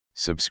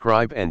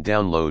Subscribe and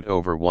download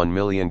over 1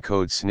 million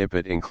code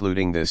snippet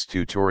including this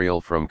tutorial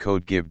from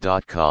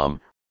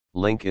codegive.com,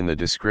 link in the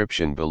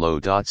description below.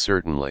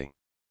 Certainly.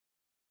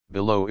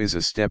 Below is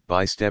a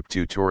step-by-step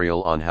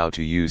tutorial on how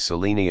to use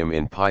Selenium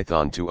in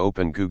Python to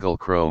open Google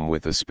Chrome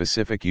with a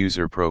specific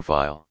user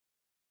profile.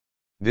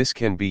 This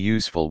can be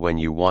useful when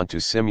you want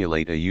to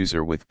simulate a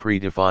user with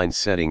predefined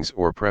settings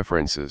or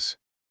preferences.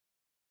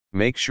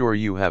 Make sure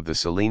you have the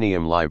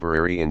Selenium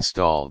library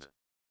installed.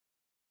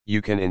 You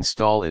can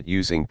install it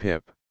using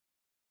pip.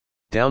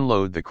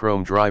 Download the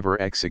ChromeDriver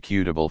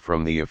executable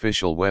from the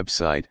official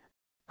website,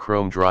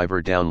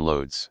 ChromeDriver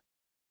Downloads.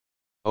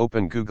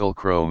 Open Google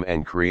Chrome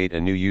and create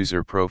a new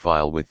user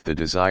profile with the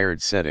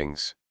desired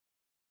settings.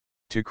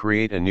 To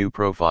create a new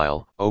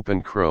profile,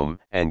 open Chrome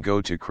and go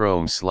to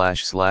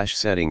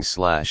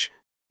Chrome//settings/,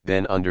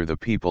 then under the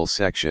People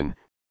section,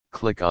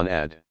 click on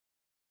Add.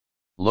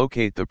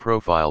 Locate the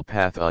profile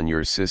path on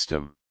your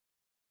system.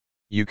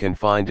 You can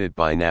find it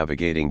by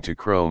navigating to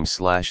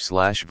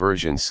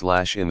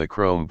Chrome//version/ in the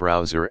Chrome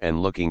browser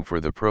and looking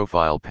for the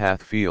profile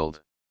path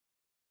field.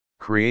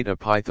 Create a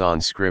Python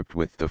script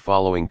with the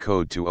following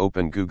code to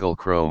open Google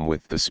Chrome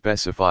with the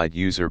specified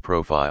user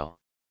profile.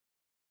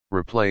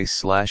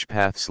 Replace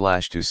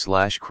 /path/ to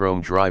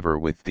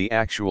 /ChromeDriver with the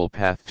actual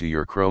path to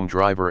your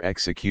ChromeDriver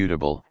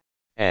executable,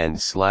 and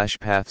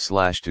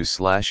 /path/ to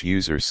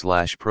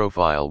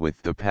 /user/profile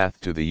with the path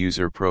to the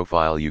user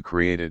profile you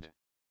created.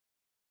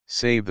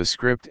 Save the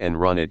script and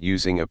run it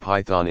using a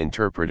Python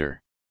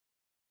interpreter.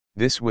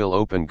 This will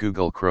open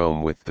Google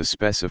Chrome with the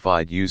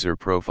specified user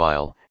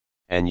profile,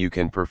 and you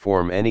can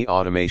perform any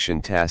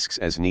automation tasks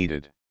as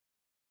needed.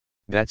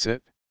 That's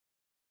it.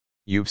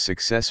 You've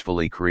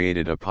successfully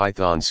created a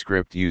Python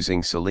script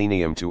using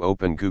Selenium to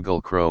open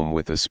Google Chrome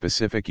with a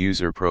specific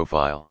user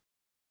profile.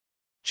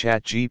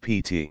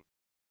 ChatGPT